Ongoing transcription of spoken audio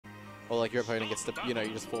Or like your opponent gets to, you know,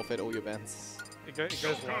 you just forfeit all your bans. It goes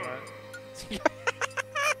like that.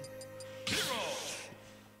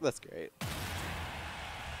 That's great.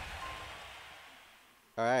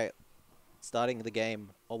 Alright. Starting the game.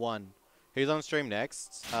 Or one. Who's on stream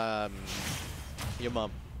next? Your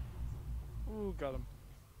mum. Ooh, got him.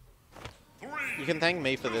 You can thank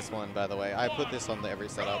me for this one, by the way. I put this on every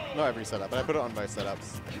setup. Not every setup, but I put it on most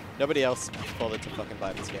setups. Nobody else bothered to fucking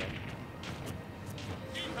buy this game.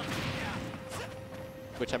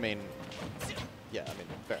 Which, I mean... Yeah, I mean,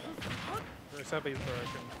 fair enough. Except he's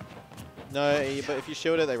broken. No, but if you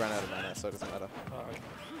shield it, they run out of mana, so it doesn't matter. Oh, okay.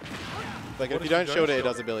 Like, if you don't shield it, it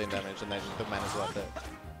does a billion damage, and then the mana's worth it.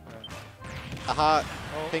 Yeah. Aha!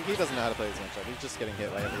 Oh. Pinky doesn't know how to play this matchup. He's just getting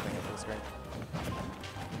hit by everything at full screen.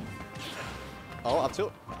 Oh, up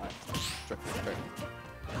tilt. Alright.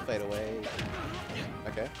 Fade away.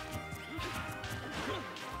 Okay.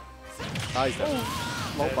 Ah, he's dead.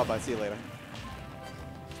 Well, bye-bye. See you later.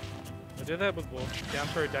 I did that with Wolf. Down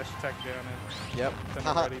throw, dash attack down, and Yep. then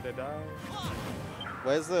they're ready to die.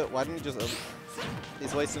 Where's the... Why didn't you just...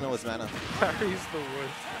 he's wasting all his mana. Parry's the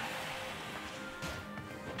worst.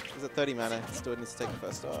 He's at 30 mana. Still needs to take the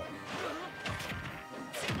first start.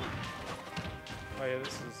 Oh yeah,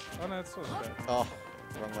 this is... Oh no, this wasn't bad. Oh,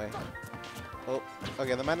 wrong way. Oh,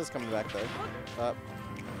 okay. The mana's coming back though.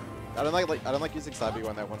 I don't like using SSBU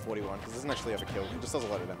on that 141 because it doesn't actually have a kill. It just does a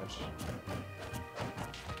lot of damage.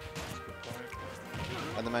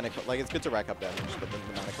 And the mana, like, it's good to rack up damage, but then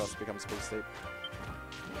the mana cost becomes pretty steep.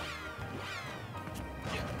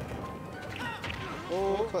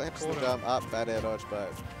 Oh, hips the jump up, bad air dodge,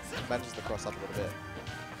 but manages to cross up a little bit.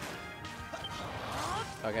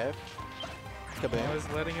 Okay. Kaboom. I was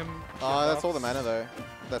letting him... Oh, that's all the mana though.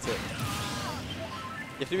 That's it.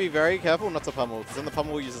 You have to be very careful not to pummel, because then the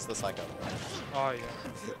pummel uses the Psycho. Oh yeah.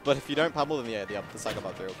 But if you don't pummel them, yeah, the Psycho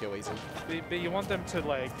up there will kill easy. But you want them to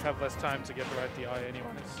like have less time to get the right DI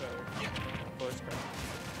anyway, so... Voice crack.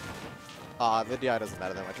 Ah, the DI doesn't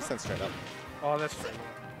matter that much, it sends straight up. Oh, that's true.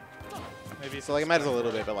 Maybe So like it matters a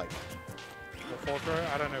little bit, but like... The full throw?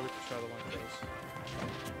 I don't know which other one it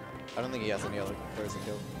is. I don't think he has any other throws to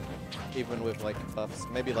kill. Even with like buffs.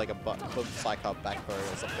 Maybe like a Psycho back throw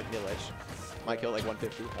or something near ledge. Might kill like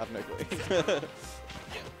 150, I have no clue.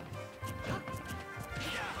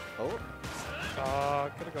 Oh.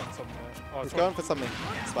 Could have gone somewhere. Oh, He's going for something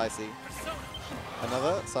spicy.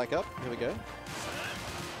 Another Psych up, here we go.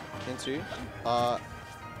 Into.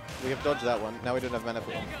 We have dodged that one, now we don't have mana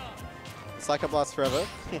for one. Psycho Blast forever.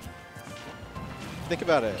 Think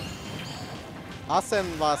about it. Arsene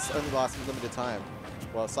only lasts limited time.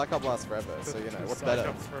 Well, Psycho Blast forever, so you know, what's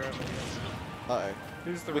better? Uh-oh.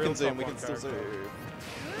 Who's the We real can zoom, top we one can still zoom. character?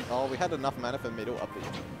 Oh, we had enough mana for middle up B.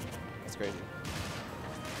 That's crazy.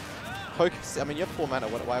 Hocus, I mean, you have 4 mana,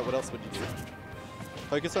 what else would you do?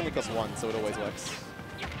 Hocus only costs 1, so it always works.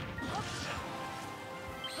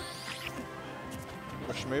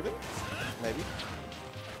 Rush moving? Maybe.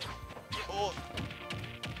 Oh.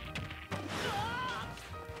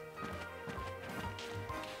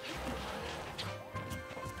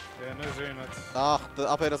 Yeah, no zoom, that's... Ah, the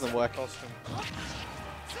up air doesn't work. Cost him.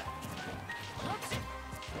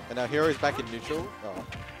 And now Hero's back in neutral. Oh,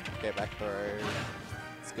 okay, back throw.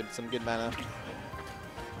 It's good, some good mana.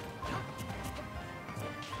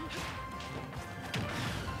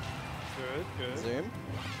 Good. Zoom.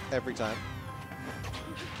 Every time.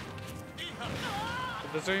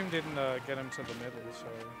 But the zoom didn't get him to the middle, so...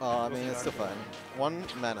 Oh, I mean, it's still fine. 1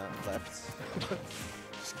 mana left.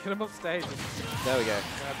 Just get him off stage. There we go.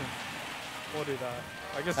 Grab him. Or do that.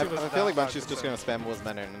 I guess I it was feel like that Munchie's just going to spam War's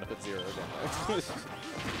mana and end up at 0 again.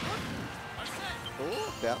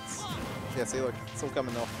 Oh, bounce. Yeah, see, look, it's all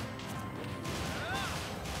coming off.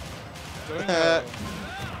 Doing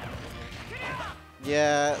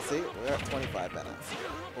Yeah, see, we're at 25 mana.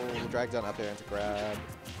 Oh, drag down up here into grab.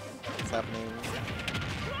 What's happening?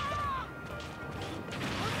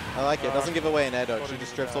 I like it. It doesn't give away an air dodge. She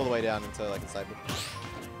just drifts all the way down into like a side move.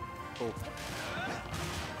 Oh.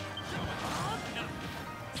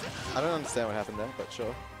 I don't understand what happened there, but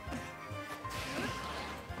sure.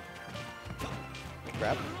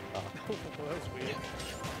 Grab. Oh. That was weird.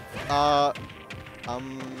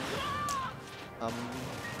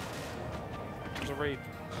 There's a read.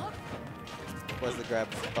 Where's the grab?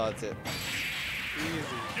 Oh, that's it.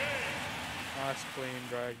 Easy. Nice, clean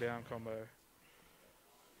drag down combo.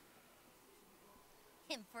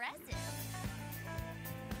 Impressive.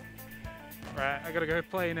 Right, I gotta go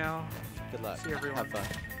play now. Good luck. See everyone. Have fun.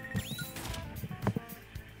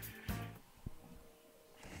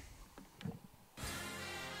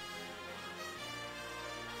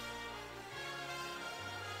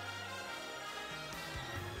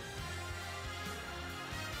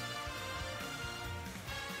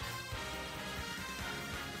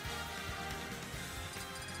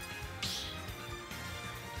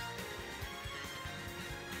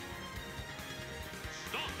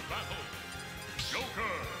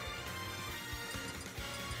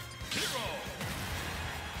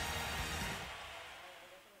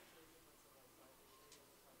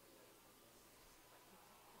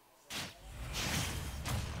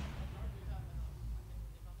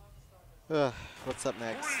 What's up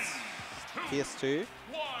next? PS2.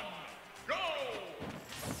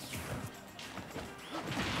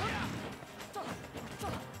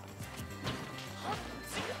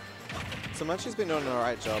 So Munchie's been doing an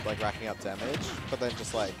alright job, like racking up damage, but then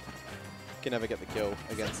just like can never get the kill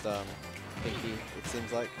against Pinky, it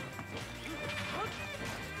seems like.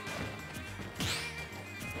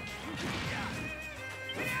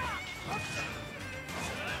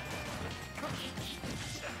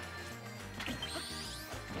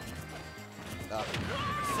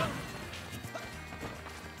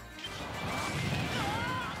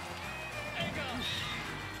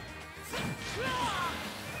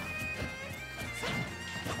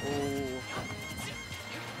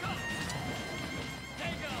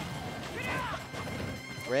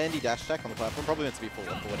 Randy dash attack on the platform, probably meant to be forward.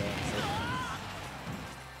 I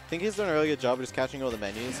think he's doing a really good job of just catching all the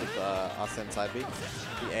menus of us and side B. The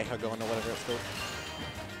Ehagon or whatever it's called.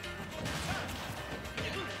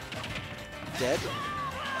 Dead?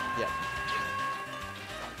 Yep.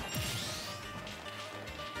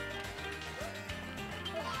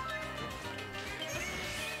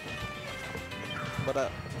 What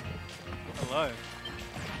up? Hello.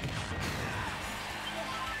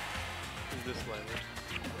 Who's this flavor?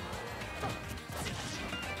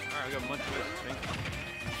 Alright, we got Munchie versus Pinky.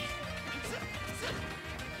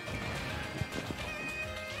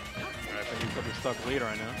 Alright, I think he's probably stuck lead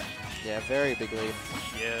right now. Yeah, very big lead.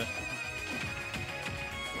 Yeah.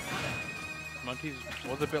 Munchie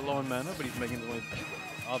was a bit low in mana, but he's making the lead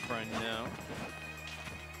up right now.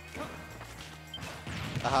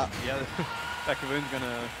 Yeah, that Kaboom's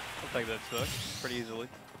gonna take that suck pretty easily.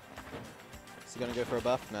 Is he gonna go for a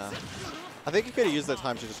buff? Nah. I think he could have used that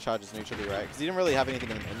time to just charge his neutral B, right? Because he didn't really have anything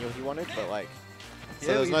in the menu he wanted, but like,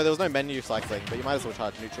 so yeah, there was no menu cycling, but you might as well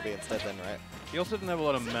charge neutral B instead then, right? He also didn't have a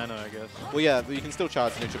lot of mana, I guess. Well, yeah, but you can still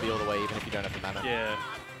charge neutral B all the way even if you don't have the mana. Yeah.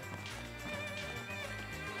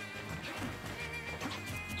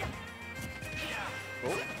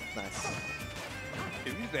 Oh, nice.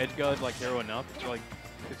 If you use edge guard like hero enough,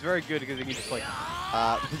 it's very good because he can just like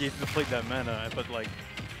he can deplete that mana, but like,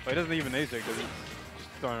 he doesn't even need to because he's just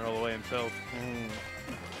throwing it all away himself.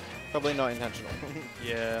 Probably not intentional.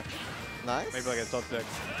 Yeah. Nice. Maybe like a top deck.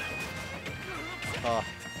 Oh.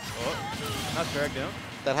 Oh, nice drag down.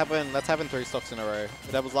 That's happened 3 stocks in a row.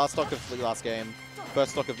 That was last stock of the last game,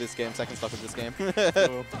 first stock of this game, second stock of this game.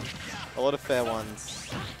 Cool. A lot of fair ones.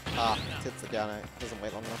 Hits the down out. Doesn't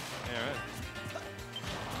wait long enough. Yeah, right.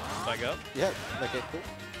 Back up. Yep. Okay, cool.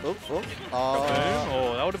 Oh, oh.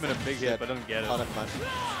 Oh, that would have been a big hit, but doesn't get it. Oh, never mind.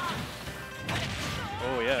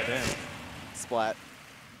 Oh, yeah, damn. Splat.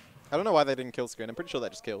 I don't know why they didn't kill screen. I'm pretty sure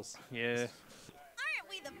that just kills. Yeah. Aren't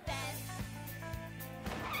we the best?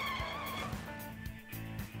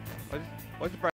 Why's the